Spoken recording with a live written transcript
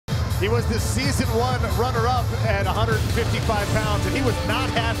He was the season 1 runner-up at 155 pounds, and he was not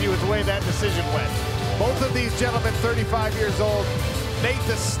happy with the way that decision went. Both of these gentlemen, 35 years old. Nate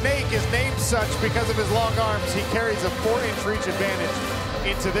the Snake is named such because of his long arms. He carries a 4-inch reach advantage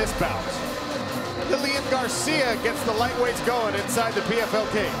into this bout. Lillian Garcia gets the lightweights going inside the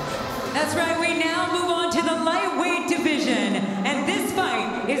PFL cage. That's right, we now move on to the lightweight division. And this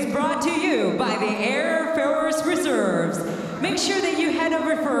fight is brought to you by the Air Force Reserves. Make sure that you head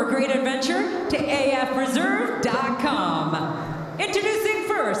over for a great adventure to afreserve.com. Introducing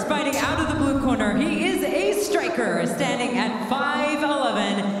first, fighting out of the blue corner, he is a striker, standing at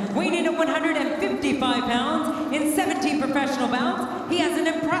 5'11", weighing in at 155 pounds in 17 professional bouts. He has an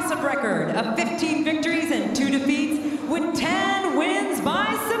impressive record of 15 victories and 2 defeats, with 10 wins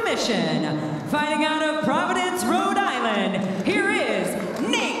by submission. Fighting out of Providence, Rhode Island, here is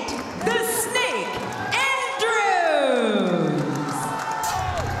Nate the Snake Andrews.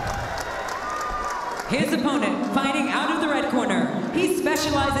 His opponent, fighting out of the red corner, he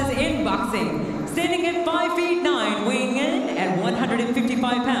specializes in boxing. Standing at 5'9", weighing in at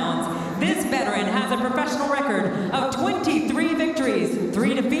 155 pounds, this veteran has a professional record of 23 victories,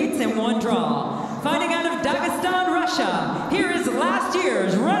 3 defeats, and 1 draw. Fighting out of Dagestan, Russia, here is last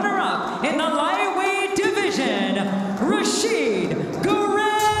year's runner-up in the lightweight division, Rashid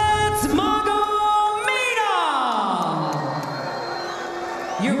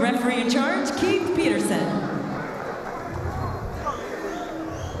Magomedov. Your referee in charge, Keith Peterson.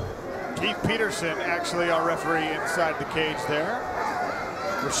 Keith Peterson, actually our referee inside the cage there.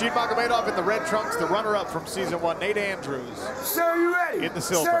 Rashid Magomedov in the red trunks, the runner-up from season 1, Nate Andrews. Sir, you ready? In the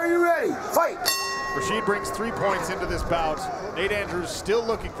silver. Sir, you ready? Fight! Rashid brings 3 points into this bout. Nate Andrews still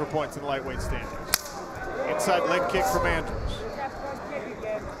looking for points in the lightweight standings. Inside leg kick from Andrews.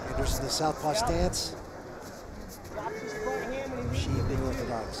 Andrews in the southpaw stance. Rashid being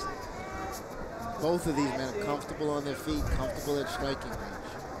orthodox. Both of these men are comfortable on their feet, comfortable at striking range.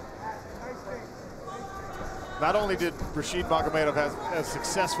 Not only did Rashid Magomedov have a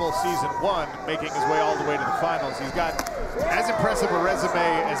successful season 1, making his way all the way to the finals, he's got as impressive a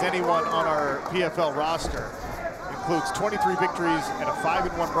resume as anyone on our PFL roster. Includes 23 victories and a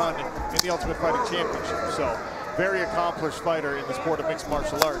 5-1 run in the Ultimate Fighting Championship. So, very accomplished fighter in the sport of mixed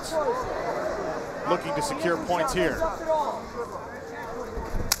martial arts. Looking to secure points here.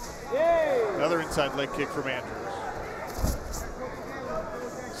 Another inside leg kick from Andrews.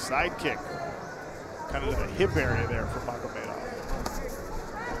 Side kick. Kind of to the hip area there for Magomedov.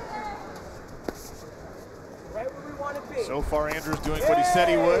 So far, Andrews doing what he said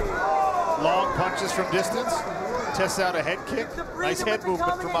he would. Long punches from distance. Tests out a head kick. Nice head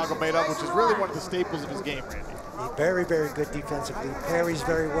movement from Magomedov, which is really one of the staples of his game, Randy. Very, very good defensively. Parries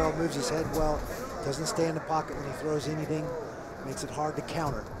very well, moves his head well. Doesn't stay in the pocket when he throws anything. Makes it hard to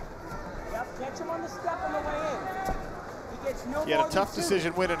counter. Catch him on the step on the way in. He had a tough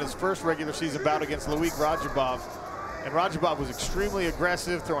decision win in his first regular season bout against Loic Rajabov. And Rajabov was extremely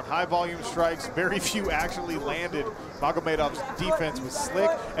aggressive, throwing high volume strikes. Very few actually landed. Magomedov's defense was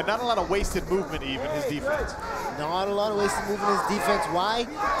slick, and not a lot of wasted movement even, his defense. Not a lot of wasted movement in his defense. Why?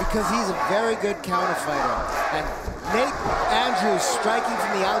 Because he's a very good counter fighter. And Nate Andrews striking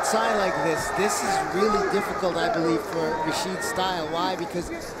from the outside like this is really difficult, I believe, for Rashid's style. Why? Because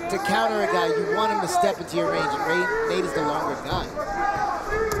to counter a guy, you want him to step into your range, and Nate is the longer guy.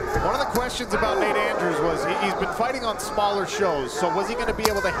 One of the questions about Nate Andrews was he's been fighting on smaller shows, so was he going to be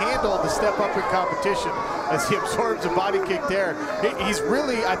able to handle the step up in competition as he absorbs a body kick there? He's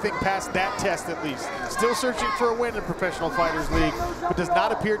really, I think, passed that test at least. Still searching for a win in Professional Fighters League, but does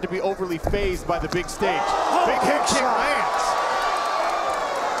not appear to be overly fazed by the big stage. Big head kick lands.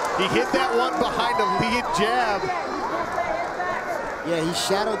 He hit that one behind a lead jab. Yeah, he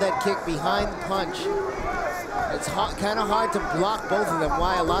shadowed that kick behind the punch. It's kind of hard to block both of them,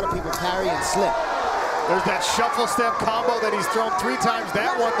 why a lot of people parry and slip. There's that shuffle step combo that he's thrown 3 times.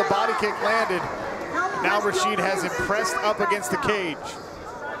 That one, the body kick landed. Now Rashid has him pressed up against the cage.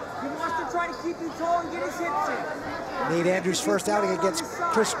 He wants to try to keep him tall and get his hips in. Nate Andrews' first outing against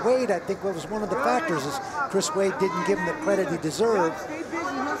Chris Wade, I think was one of the factors, is Chris Wade didn't give him the credit he deserved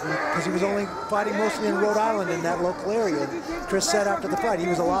because he was only fighting mostly in Rhode Island in that local area. Chris said after the fight he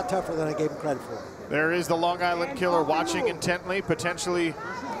was a lot tougher than I gave him credit for. There is the Long Island Killer watching intently, potentially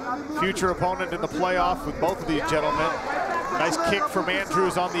future opponent in the playoff with both of these gentlemen. Nice kick from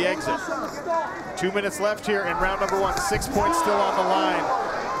Andrews on the exit. 2 minutes left here in round number 1. 6 points still on the line.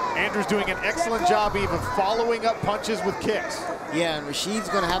 Andrews doing an excellent job even following up punches with kicks. Yeah, and Rashid's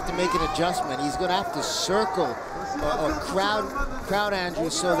going to have to make an adjustment. He's going to have to circle or crowd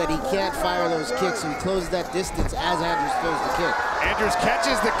Andrews so that he can't fire those kicks. So he closes that distance as Andrews throws the kick. Andrews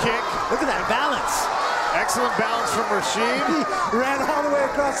catches the kick. Look at that balance. Excellent balance from Rashid. He ran all the way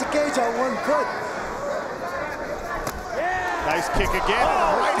across the cage on one foot. Nice kick again.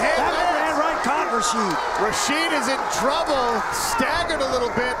 Oh, Right hand. that overhand right caught Rashid. Rashid is in trouble. Staggered a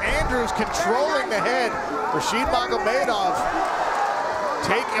little bit. Andrews controlling the head. Rashid Magomedov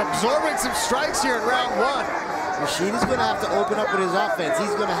absorbing some strikes here in round one. Rashid is going to have to open up with his offense.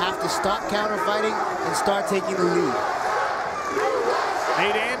 He's going to have to stop counter-fighting and start taking the lead.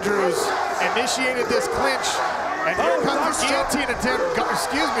 Nate Andrews initiated this clinch, and here comes the guillotine attempt.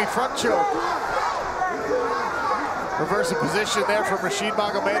 Front choke. Reversing position there from Rashid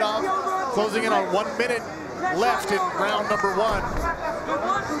Magomedov. Closing in on 1 minute left in round number one.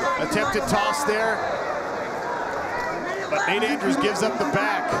 Attempted toss there, but Nate Andrews gives up the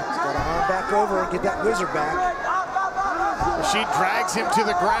back. He's got to arm back over and get that whizzer back. Rashid drags him to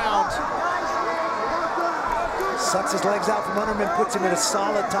the ground. Sucks his legs out from under him and puts him in a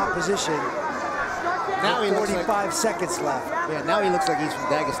solid top position. Now he 45 seconds left. Yeah, now he looks like he's from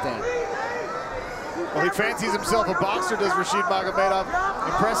Dagestan. Well, he fancies himself a boxer, does Rashid Magomedov.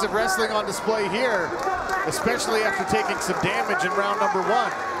 Impressive wrestling on display here, especially after taking some damage in round number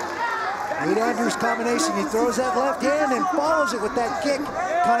one. Nate Andrews' combination, he throws that left hand and follows it with that kick,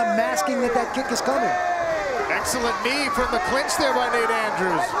 kind of masking that that kick is coming. Excellent knee from the clinch there by Nate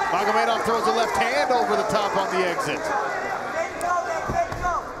Andrews. Magomedov throws a left hand over the top on the exit.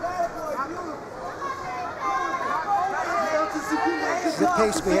 This is a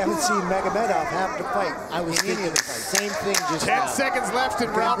pace we haven't seen Magomedov have to fight. I was thinking the same thing just 10 now. seconds left in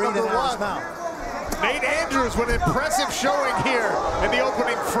round number one. Nate Andrews with an impressive showing here in the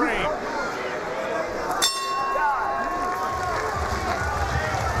opening frame.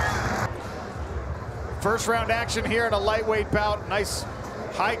 First round action here in a lightweight bout. Nice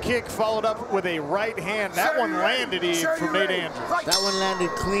high kick followed up with a right hand. That one landed from Nate Andrews. That one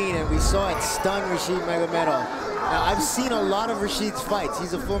landed clean, and we saw it stun Rashid Magomedov. Now, I've seen a lot of Rashid's fights.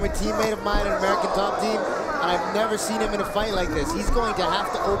 He's a former teammate of mine in American Top Team, and I've never seen him in a fight like this. He's going to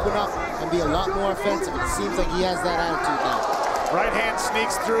have to open up and be a lot more offensive. It seems like he has that attitude now. Right hand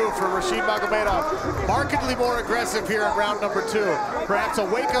sneaks through for Rashid Magomedov. Markedly more aggressive here in round number two. Perhaps a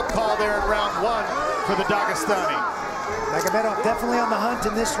wake-up call there in round one for the Dagestani. Magomedov definitely on the hunt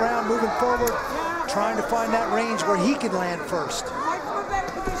in this round, moving forward, trying to find that range where he can land first.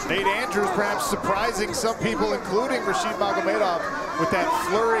 Nate Andrews perhaps surprising some people, including Rashid Magomedov, with that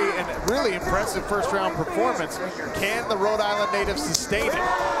flurry and really impressive first-round performance. Can the Rhode Island native sustain it?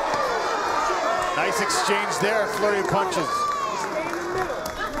 Nice exchange there, flurry of punches.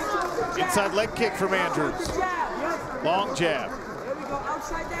 Inside leg kick from Andrews. Long jab.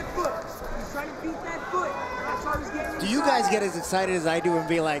 Do you guys get as excited as I do and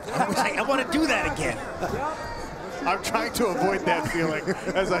be like, I want to do that again? I'm trying to avoid that feeling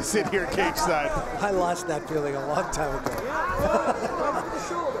as I sit here cage side. I lost that feeling a long time ago.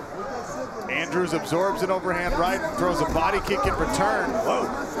 Andrews absorbs an overhand right and throws a body kick in return. Whoa,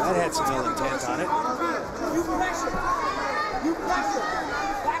 that had some ill intent on it.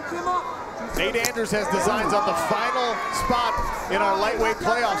 Nate Andrews has designs on the final spot in our lightweight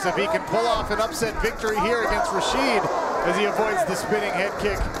playoffs. If he can pull off an upset victory here against Rashid as he avoids the spinning head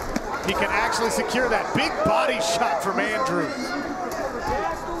kick, he can actually secure that big body shot from Andrews.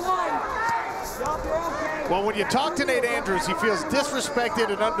 Well, when you talk to Nate Andrews, he feels disrespected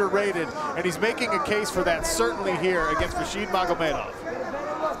and underrated, and he's making a case for that certainly here against Rashid Magomedov.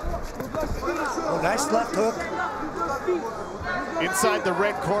 Oh, nice left hook. Inside the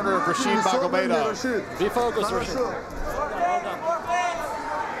red corner of Rashid Magomedov. Be focused, Rashid.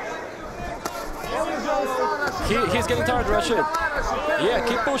 He's getting tired, Rashid. Yeah,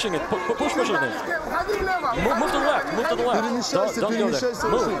 keep pushing it. Push it. Move to the left. Move to the left. Don't go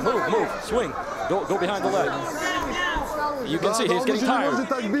there. Move. Swing. Go behind the leg. You can see he's getting tired.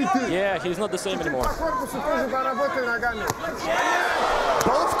 Yeah, he's not the same anymore.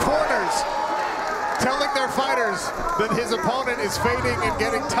 Both corners telling their fighters that his opponent is fading and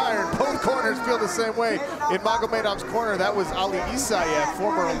getting tired. Both corners feel the same way. In Magomedov's corner, that was Ali Isayev,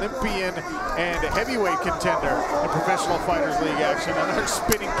 former Olympian and heavyweight contender in Professional Fighters League action. Another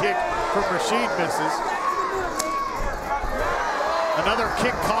spinning kick from Rashid misses. Another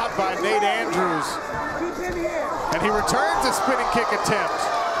kick caught by Nate Andrews. And he returns a spinning kick attempt.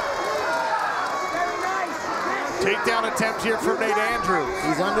 Takedown attempt here from Nate Andrews.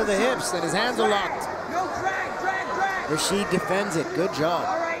 He's under the hips and his hands are locked. Rashid defends it. Good job.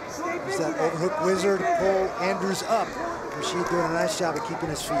 There's that overhook wizard to pull Andrews up. Rashid doing a nice job of keeping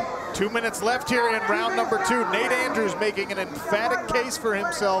his feet. 2 minutes left here in round number 2. Nate Andrews making an emphatic case for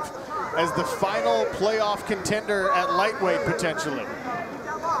himself as the final playoff contender at lightweight, potentially.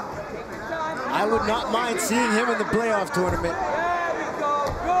 I would not mind seeing him in the playoff tournament.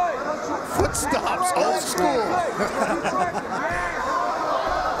 Foot stomps, old school.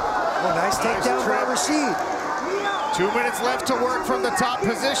 Oh, nice takedown by Rashid. 2 minutes left to work from the top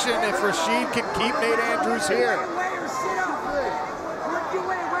position if Rashid can keep Nate Andrews here.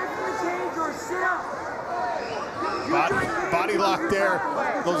 Body lock there.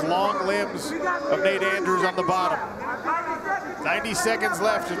 Those long limbs of Nate Andrews on the bottom. 90 seconds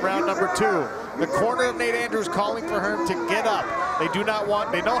left in round number 2. The corner of Nate Andrews calling for him to get up. They do not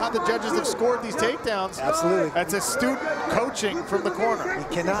want, they know how the judges have scored these takedowns. Absolutely. That's astute coaching from the corner. He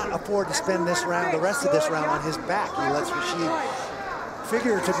cannot afford to spend this round, the rest of this round, on his back. He lets Rashid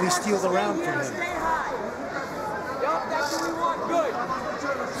figuratively steal the round from him.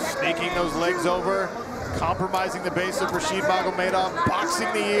 Sneaking those legs over, compromising the base of Rashid Magomedov,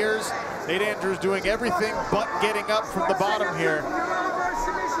 boxing the ears. Nate Andrews doing everything but getting up from the bottom here.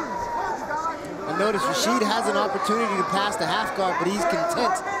 And notice Rashid has an opportunity to pass the half guard, but he's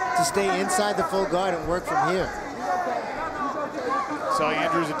content to stay inside the full guard and work from here. Saw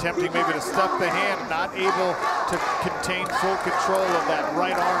Andrews attempting maybe to stuff the hand, not able to contain full control of that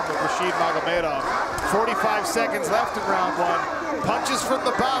right arm of Rashid Magomedov. 45 seconds left in round 1. Punches from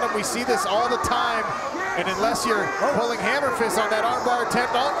the bottom, we see this all the time. And unless you're pulling hammer fists on that armbar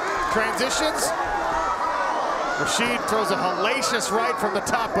attempt, transitions. Rashid throws a hellacious right from the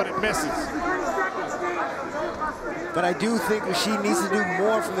top, but it misses. But I do think Rashid needs to do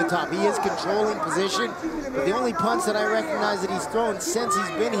more from the top. He is controlling position, but the only punch that I recognize that he's thrown since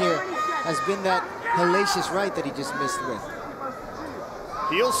he's been here has been that hellacious right that he just missed with.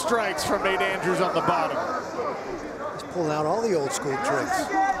 Heel strikes from Nate Andrews on the bottom. He's pulling out all the old school tricks.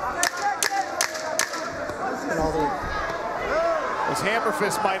 And all those hammer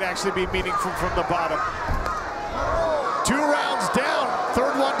fists might actually be meaningful from the bottom. 2 rounds down,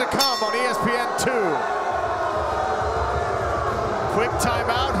 third one to come on ESPN 2. Quick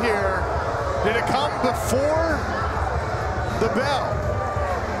timeout here. Did it come before the bell?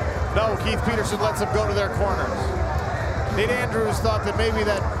 No, Keith Peterson lets them go to their corners. Nate Andrews thought that maybe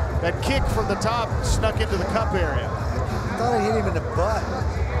that kick from the top snuck into the cup area. I thought it hit him in the butt.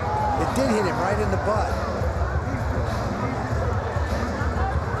 It did hit him right in the butt.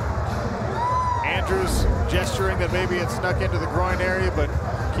 Andrews gesturing that maybe it snuck into the groin area, but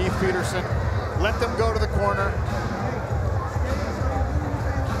Keith Peterson let them go to the corner.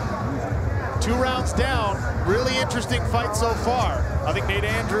 2 rounds down, really interesting fight so far. I think Nate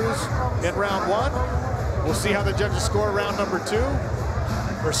Andrews in round 1. We'll see how the judges score round number 2.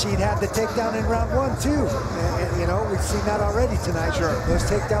 Rashid had the takedown in round 1 too. And, you know, we've seen that already tonight. Sure. Those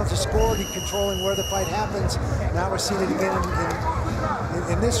takedowns are scored and controlling where the fight happens. Now we're seeing it again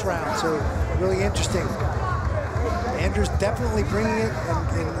in this round, so really interesting. Andrews definitely bringing it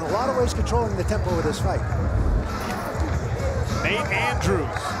and in a lot of ways controlling the tempo of this fight. Nate Andrews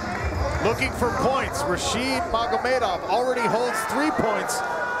looking for points. Rashid Magomedov already holds 3 points,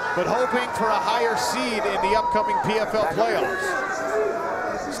 but hoping for a higher seed in the upcoming PFL playoffs.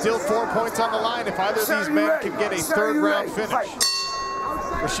 Still 4 points on the line if either of these men can get a third round finish.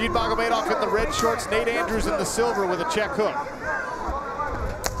 Rashid Magomedov in the red shorts, Nate Andrews in the silver with a check hook.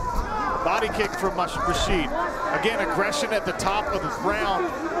 Body kick from Rashid. Again, aggression at the top of the round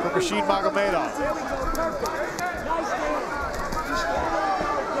from Rashid Magomedov.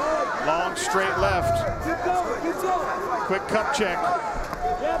 Long straight left. Quick cup check.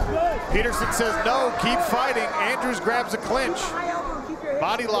 Peterson says no, keep fighting. Andrews grabs a clinch.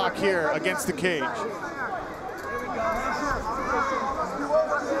 Body lock here against the cage.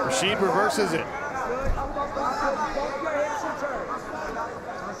 Rashid reverses it.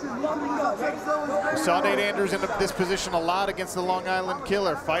 We saw Nate Andrews in this position a lot against the Long Island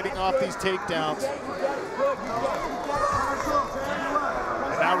Killer, fighting off these takedowns.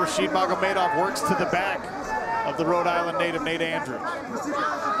 And now Rashid Magomedov works to the back of the Rhode Island native Nate Andrews.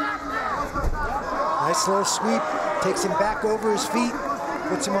 Nice little sweep, takes him back over his feet,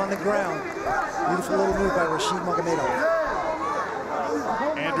 puts him on the ground. Beautiful little move by Rashid Magomedov.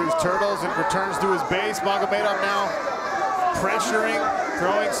 Andrews turtles and returns to his base. Magomedov now pressuring,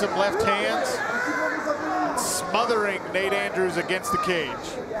 throwing some left hands, smothering Nate Andrews against the cage.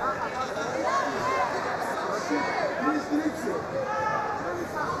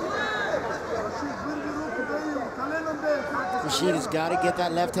 Rashid has got to get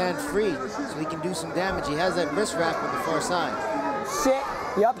that left hand free so he can do some damage. He has that wrist wrap on the far side. Sit.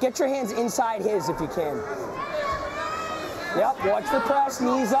 Yep, get your hands inside his if you can. Yep, watch the press,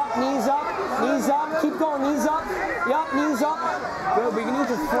 knees up, knees up, knees up, keep going, knees up, yep, knees up. Good, we need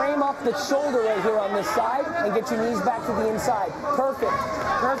to frame up the shoulder right here on this side and get your knees back to the inside. Perfect,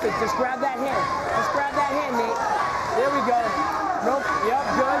 perfect, just grab that hand. Just grab that hand, Nate. There we go. Nope, yep,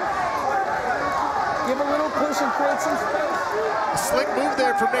 good. Give a little push and create some space. A slick move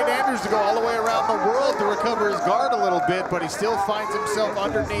there from Nate Andrews to go all the way around the world to recover his guard a little bit, but he still finds himself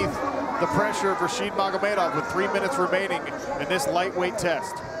underneath the pressure of Rashid Magomedov with 3 minutes remaining in this lightweight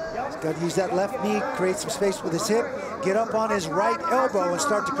test. He's got to use that left knee, create some space with his hip, get up on his right elbow and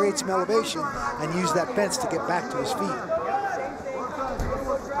start to create some elevation and use that fence to get back to his feet.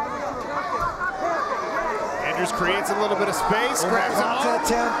 Andrews creates a little bit of space, grabs it off.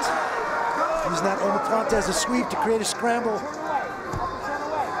 Attempt. Using that omoplata as a sweep to create a scramble.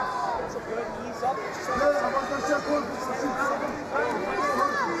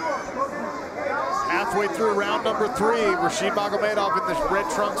 Halfway through round number 3, Rashid Magomedov in the red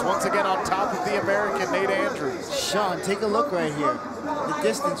trunks once again on top of the American Nate Andrews. Sean, take a look right here. The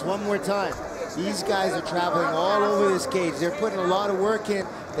distance one more time. These guys are traveling all over this cage. They're putting a lot of work in.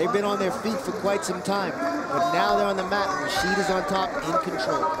 They've been on their feet for quite some time. But now they're on the mat. Rashid is on top, in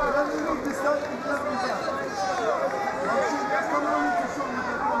control.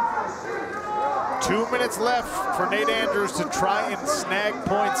 Two minutes left for Nate Andrews to try and snag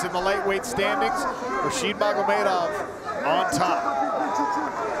points in the lightweight standings. Rashid Magomedov on top.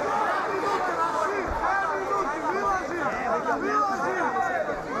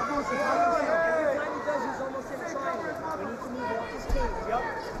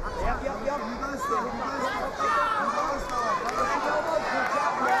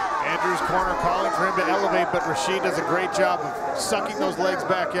 Andrews' corner calling for him to elevate, but Rashid does a great job of sucking those legs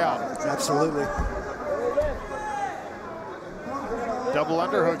back out. Absolutely. Double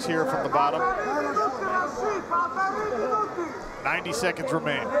underhooks here from the bottom. 90 seconds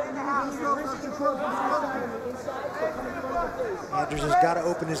remain. Andrews has got to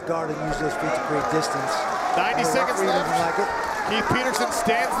open his guard and use those feet to create distance. 90 seconds left. Like it. Keith Peterson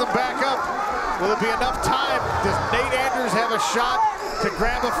stands them back up. Will it be enough time? Does Nate Andrews have a shot to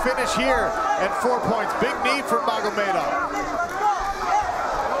grab a finish here at 4 points? Big knee from Magomedov.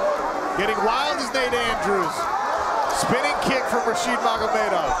 Getting wild is Nate Andrews. Spinning kick from Rashid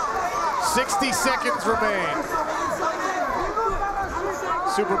Magomedov. 60 seconds remain.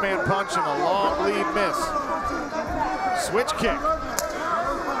 Superman punch and a long lead miss. Switch kick.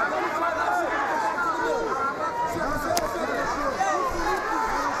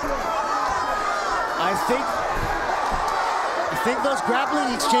 I think those grappling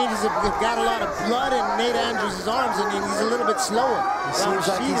exchanges have got a lot of blood in Nate Andrews' arms, and he's a little bit slower. It seems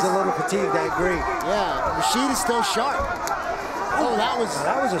like he's a little fatigued, I agree. Yeah, Rashid is still sharp. Oh, that was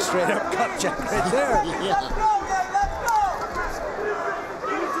a straight-up cut check right there. Yeah.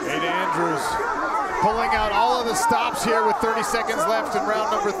 Nate Andrews pulling out all of the stops here with 30 seconds left in round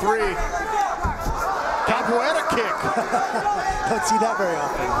number 3. Capoeira kick. Don't see that very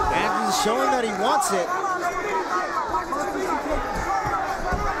often. Andrews is showing that he wants it.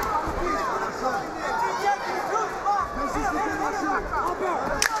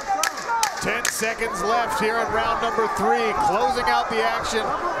 10 seconds left here in round number 3, closing out the action.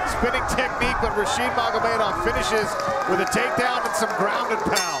 Spinning technique, but Rashid Magomedov finishes with a takedown and some ground and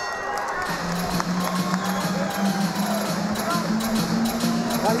pound.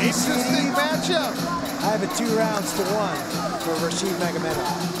 Interesting matchup. I have it 2 rounds to 1 for Rashid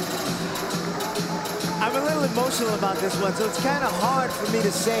Magomedov. I'm a little emotional about this one, so it's kind of hard for me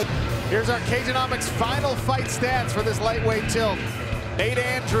to say. Here's our Cageonomics final fight stats for this lightweight tilt. Nate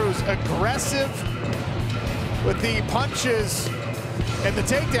Andrews, aggressive with the punches and the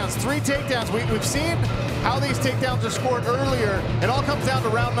takedowns. 3 takedowns. We've seen how these takedowns are scored earlier. It all comes down to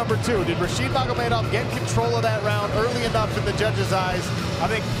round number 2. Did Rashid Magomedov get control of that round early enough in the judges' eyes? I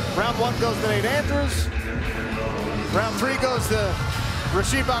think round 1 goes to Nate Andrews. Round 3 goes to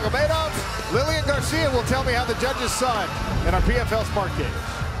Rashid Magomedov. Lillian Garcia will tell me how the judges saw it in our PFL Smart Gate.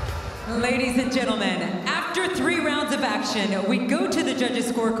 Ladies and gentlemen, after 3 rounds of action, we go to the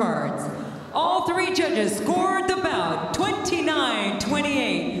judges' scorecards. All 3 judges scored the bout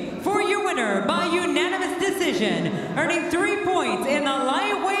 29-28 for your winner by unanimous decision, earning 3 points in the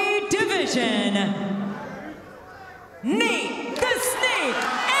lightweight division, Nate the Snake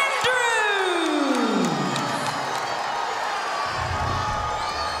Andrews.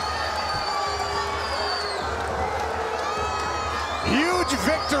 Huge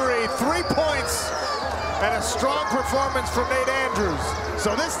victory, 3 points, and a strong performance from Nate Andrews.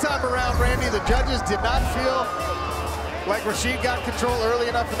 So this time around, Randy, the judges did not feel like Rashid got control early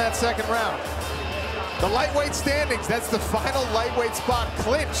enough in that second round. The lightweight standings, that's the final lightweight spot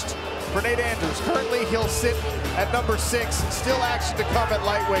clinched for Nate Andrews. Currently, he'll sit at number 6. Still action to come at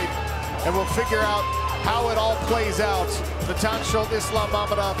lightweight, and we'll figure out how it all plays out. Natan Schultz, Islam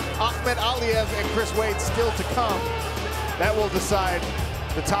Mamedov, Ahmed Aliyev, and Chris Wade still to come. That will decide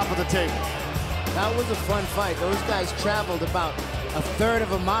the top of the table. That was a fun fight. Those guys traveled about a third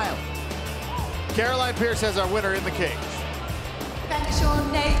of a mile. Caroline Pierce has our winner in the cage. Thanks, Sean.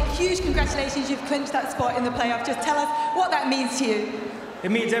 Nate, huge congratulations. You've clinched that spot in the playoff. Just tell us what that means to you.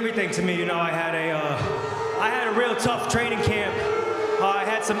 It means everything to me. You know, I had a real tough training camp. I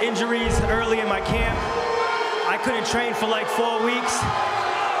had some injuries early in my camp. I couldn't train for like 4 weeks.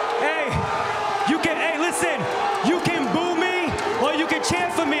 Hey, listen, you can boo me or you can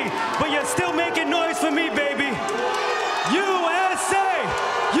chant for me, but you're still making noise for me, baby. USA!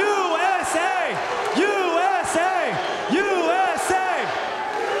 USA! USA! USA!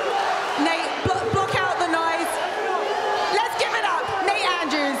 Nate, block out the noise. Let's give it up. Nate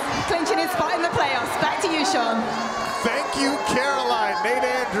Andrews clinching his spot in the playoffs. Back to you, Sean. Thank you, Caroline. Nate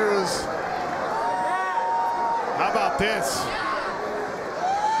Andrews. How about this?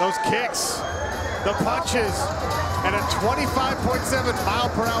 Those kicks, the punches, and a 25.7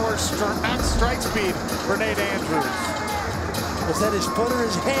 mile/hour max strike speed for Nate Andrews. Was that his foot or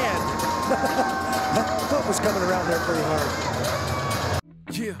his hand? That foot was coming around there pretty hard.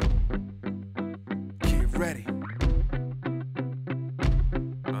 Yeah. Get ready.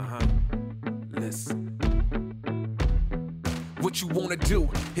 Listen. What you wanna do?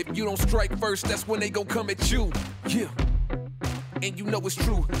 If you don't strike first, that's when they gon' come at you. Yeah. And you know it's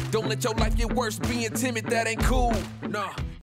true. Don't let your life get worse. Being timid, that ain't cool. Nah.